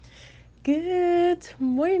Good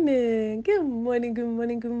morning. Good morning. Good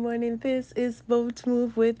morning. Good morning. This is Vote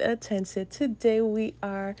Move with Attention. Today we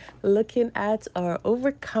are looking at our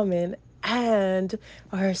overcoming, and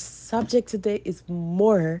our subject today is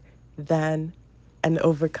more than an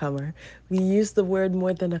overcomer. We use the word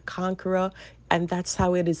more than a conqueror, and that's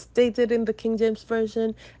how it is stated in the King James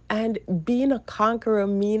Version. And being a conqueror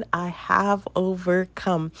mean I have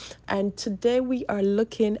overcome. And today we are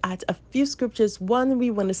looking at a few scriptures. One,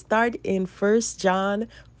 we want to start in First John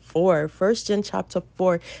 4, First John chapter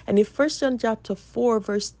 4. And in First John chapter 4,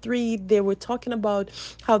 verse 3, they were talking about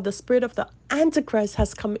how the spirit of the Antichrist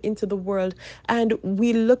has come into the world. And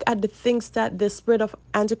we look at the things that the spirit of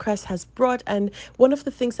Antichrist has brought. And one of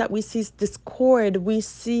the things that we see is discord. We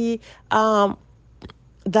see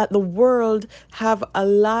that the world have a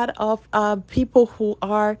lot of people who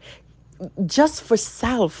are just for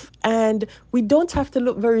self, and we don't have to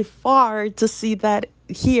look very far to see that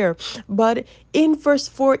here. But in verse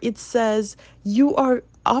 4 it says, you are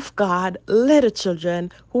of God, little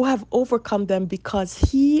children, who have overcome them, because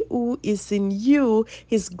he who is in you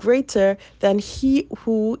is greater than he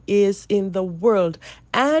who is in the world.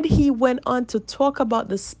 And he went on to talk about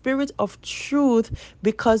the spirit of truth,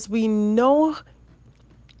 because we know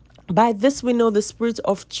by this we know the spirit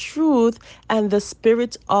of truth and the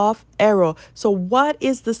spirit of error. So, what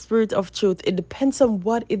is the spirit of truth? It depends on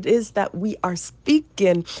what it is that we are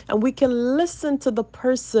speaking, and we can listen to the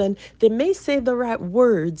person. They may say the right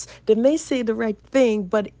words, they may say the right thing,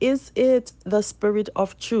 but is it the spirit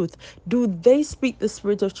of truth? Do they speak the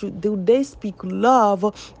spirit of truth? Do they speak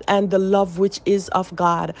love and the love which is of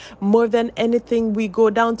God? More than anything, we go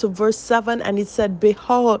down to verse 7, and it said,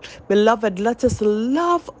 behold, beloved, let us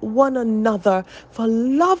love one another, for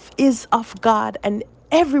love is of God, and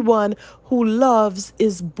everyone who loves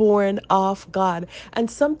is born of God.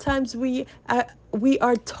 And sometimes we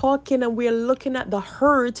are talking and we are looking at the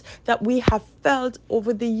hurt that we have felt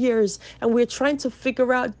over the years, and we're trying to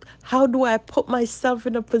figure out, how do I put myself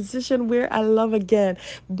in a position where I love again?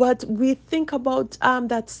 But we think about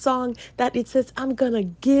that song that it says, I'm gonna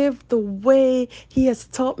give the way he has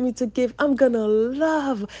taught me to give. I'm gonna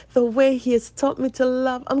love the way he has taught me to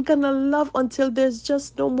love. I'm gonna love until there's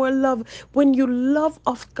just no more love. When you love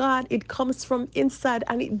of God, it comes from inside,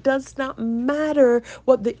 and it does not matter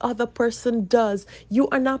what the other person does. You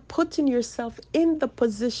are not putting yourself in the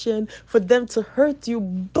position for them to hurt you,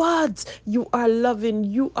 but you are loving.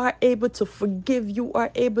 You are able to forgive. You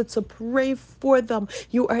are able to pray for them.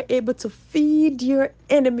 You are able to feed your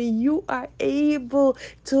enemy. You are able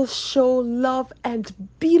to show love and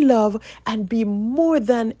be love and be more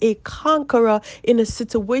than a conqueror in a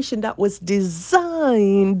situation that was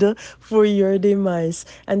designed for your demise.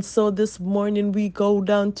 And so this morning we go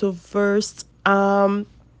down to verse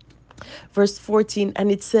 14,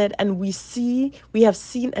 and it said, and we have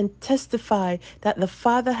seen and testify that the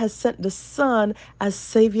Father has sent the Son as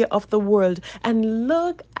Savior of the world. And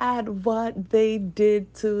look at what they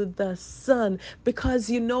did to the Son, because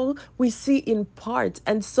we see in part,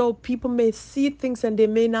 and so people may see things and they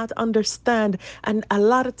may not understand. And a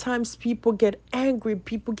lot of times people get angry,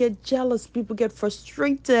 people get jealous, people get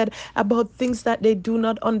frustrated about things that they do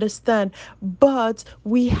not understand. But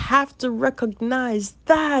we have to recognize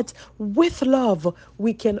that with love,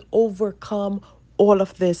 we can overcome all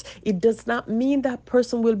of this. It does not mean that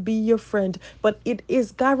person will be your friend, but it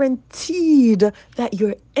is guaranteed that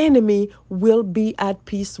your enemy will be at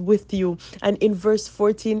peace with you. And in verse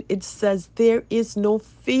 14, it says, there is no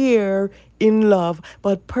fear in love,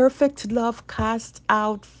 but perfect love casts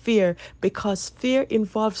out fear, because fear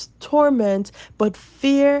involves torment, but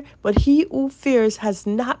he who fears has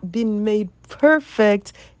not been made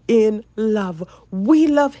perfect in love. We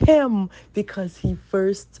love him because he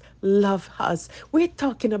first loved us. We're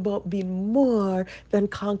talking about being more than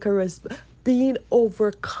conquerors, being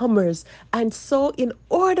overcomers. And so, in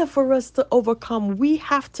order for us to overcome, we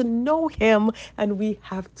have to know him and we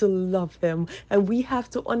have to love him. And we have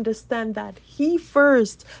to understand that he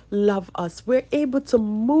first loved us. We're able to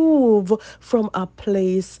move from a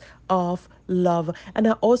place of love. And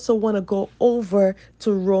I also want to go over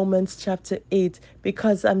to Romans chapter 8,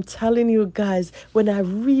 because I'm telling you guys, when I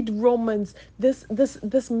read Romans, this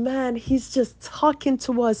man, he's just talking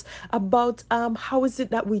to us about how is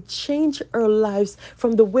it that we change our lives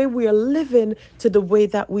from the way we are living to the way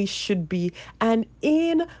that we should be. And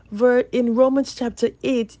in Romans chapter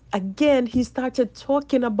 8, again, he started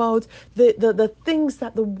talking about the things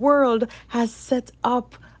that the world has set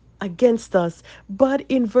up against us. But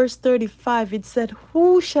in verse 35, it said,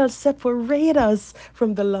 who shall separate us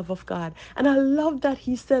from the love of God? And I love that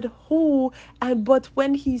he said who, and but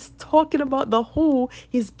when he's talking about the who,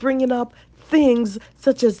 he's bringing up things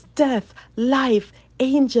such as death, life,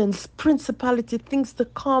 angels, principality, things to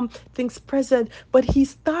come, things present. But he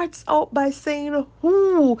starts out by saying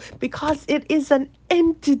who, because it is an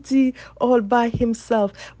entity all by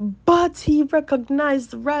himself. But he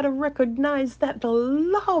recognized that the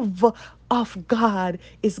love of God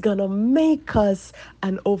is gonna make us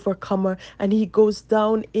an overcomer. And he goes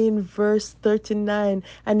down in verse 39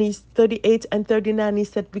 and he's 38 and 39. He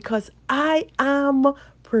said, because I am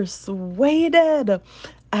persuaded.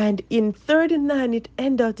 And in 39, it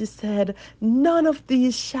ended, it said, none of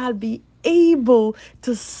these shall be able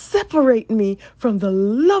to separate me from the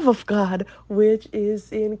love of God, which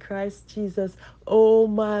is in Christ Jesus. Oh,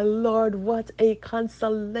 my Lord, what a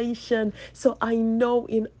consolation. So I know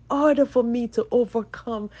in order for me to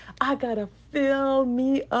overcome, I gotta fill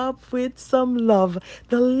me up with some love,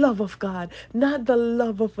 the love of God, not the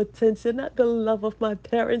love of attention, not the love of my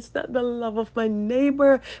parents, not the love of my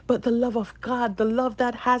neighbor, but the love of God, the love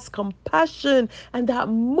that has compassion and that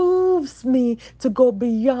moves me to go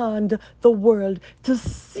beyond the world, to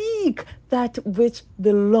seek that which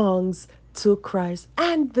belongs to Christ.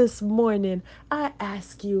 And this morning, I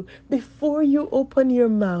ask you, before you open your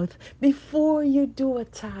mouth, before you do a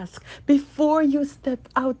task, before you step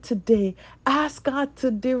out today, ask God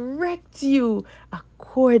to direct you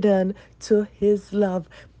according to his love.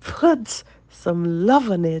 Put some love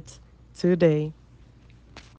on it today.